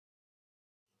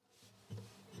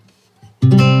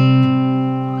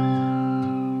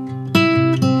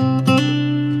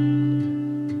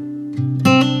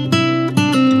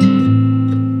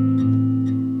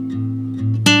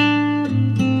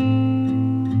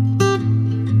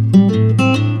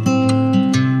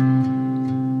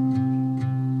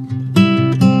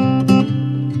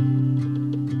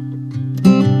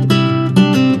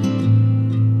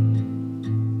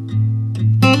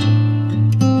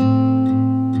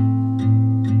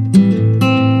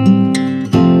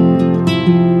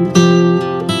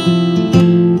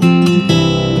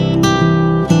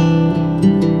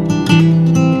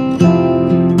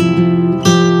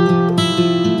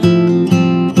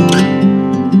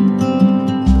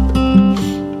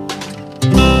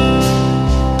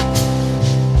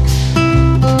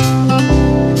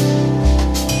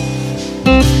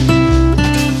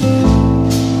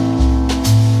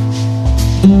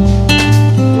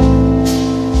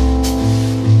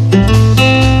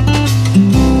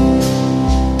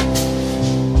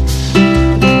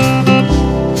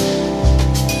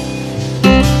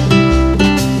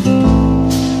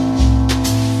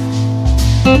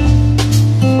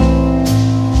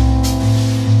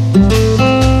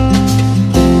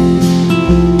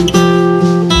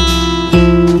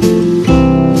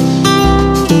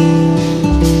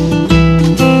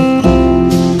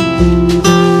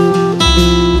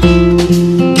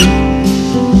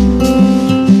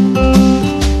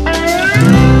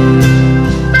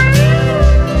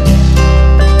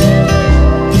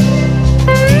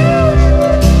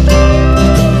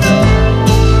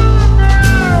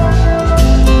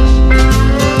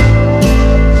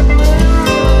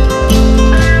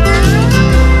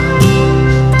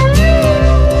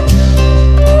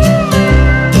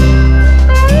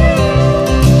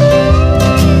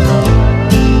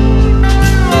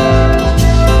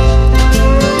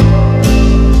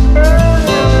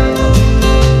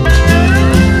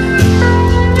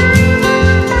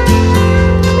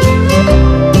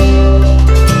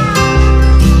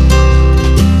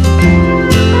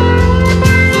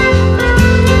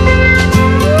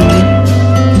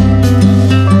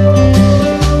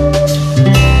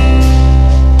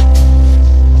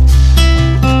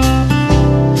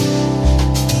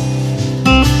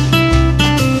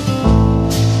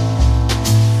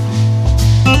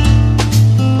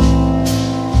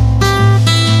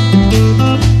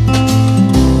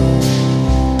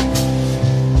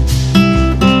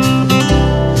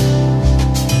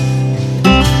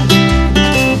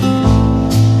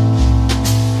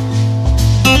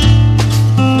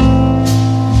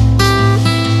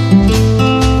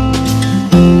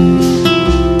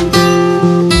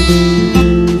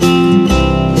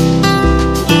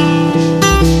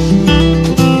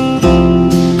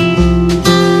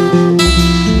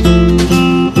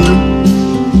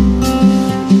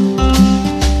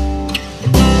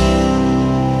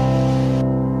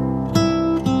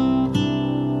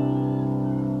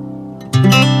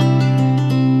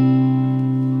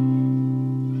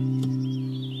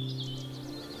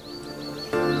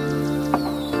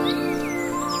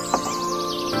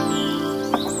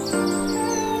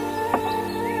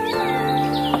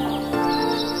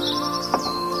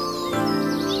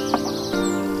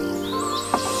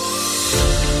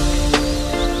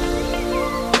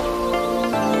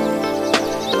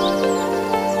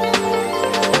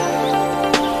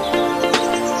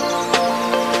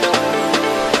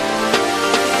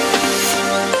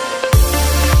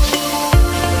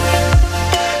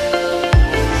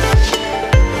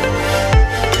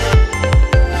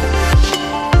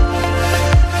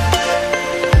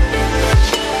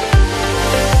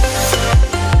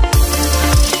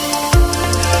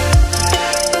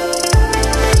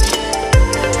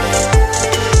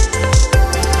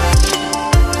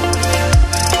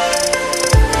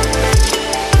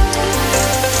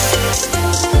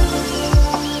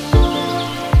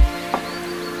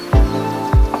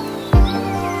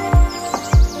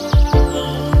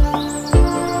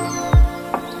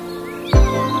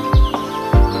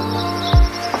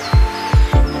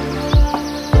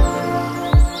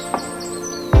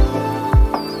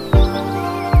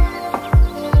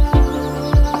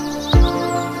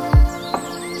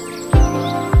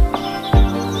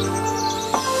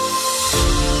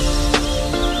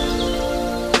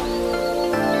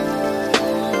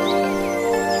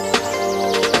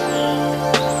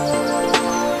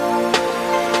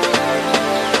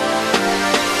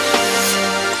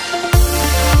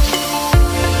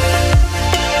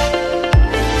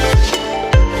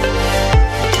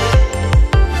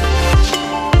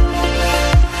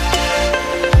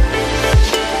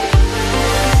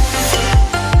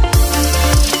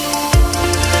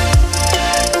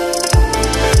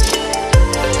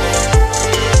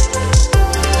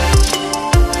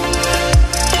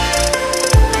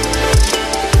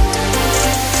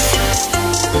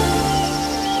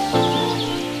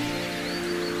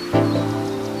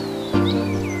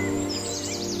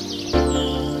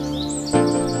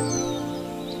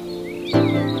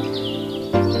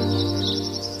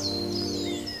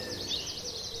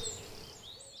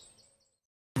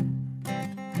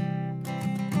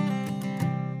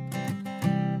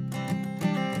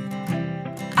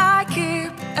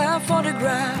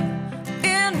photograph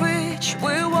in which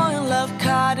we were in love,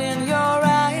 caught in your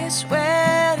eyes,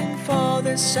 waiting for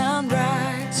the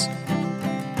sunrise.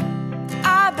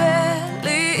 I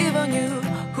barely even knew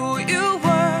who you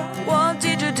were. What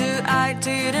did you do? I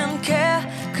didn't care,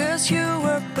 'cause you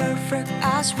were perfect,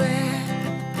 I swear.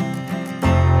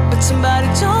 But somebody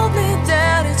told me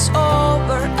that it's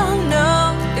over. I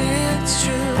know it's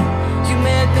true. You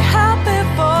made me happy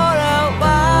for a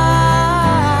while.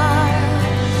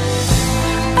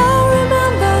 I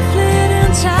remember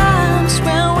fleeting times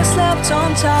when we slept on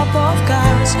top of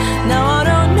cars. Now I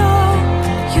don't know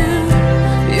you,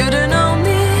 you don't know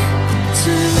me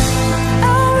too.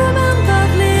 I remember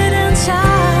fleeting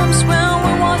times when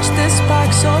we watched the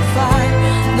sparks so fire.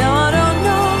 Now I don't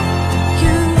know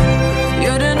you,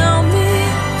 you don't know me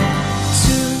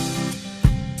too.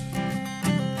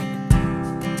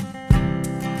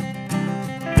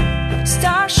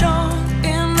 Stars shone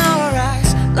in our eyes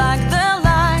like the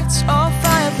lights of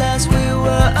fireflies. We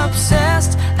were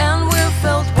obsessed and we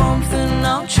felt warmth in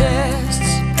our chests.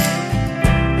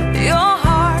 Your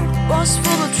heart was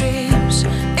full of dreams,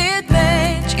 it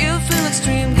made you feel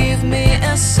extreme. Give me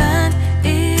a sign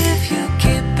if you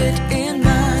keep it in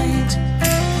mind.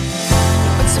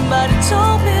 But somebody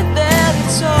told me that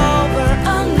it's over.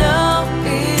 I know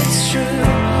it's true.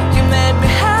 You made me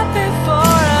happy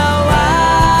for a while.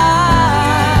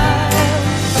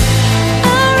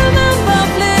 I remember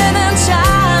fleeting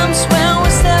times when we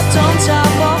slept on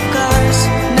top of cars.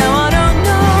 Now I don't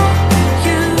know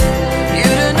you, you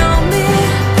don't know me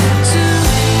too.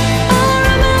 I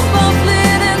remember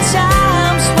fleeting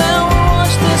times when we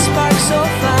watched the sparks so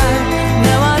fire.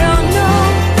 Now I don't know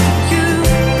you,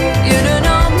 you don't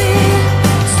know me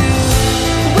too.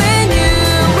 We knew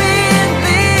we'd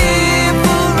be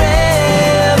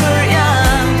forever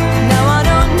young. Now I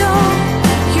don't know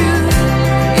you,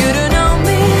 you don't know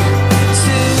me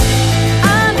too.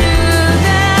 I knew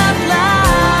that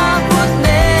love would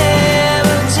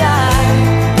never die.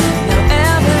 Now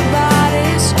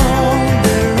everybody's on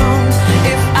their own.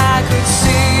 If I could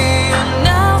see you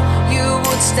now, you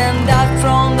would stand out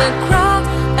from the crowd,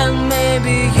 and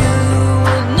maybe you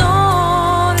would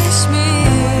notice me.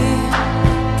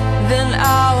 Then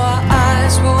our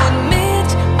eyes would meet,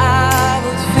 I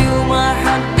would feel my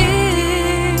heart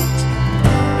beat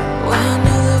when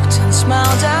you looked and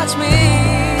smiled at me.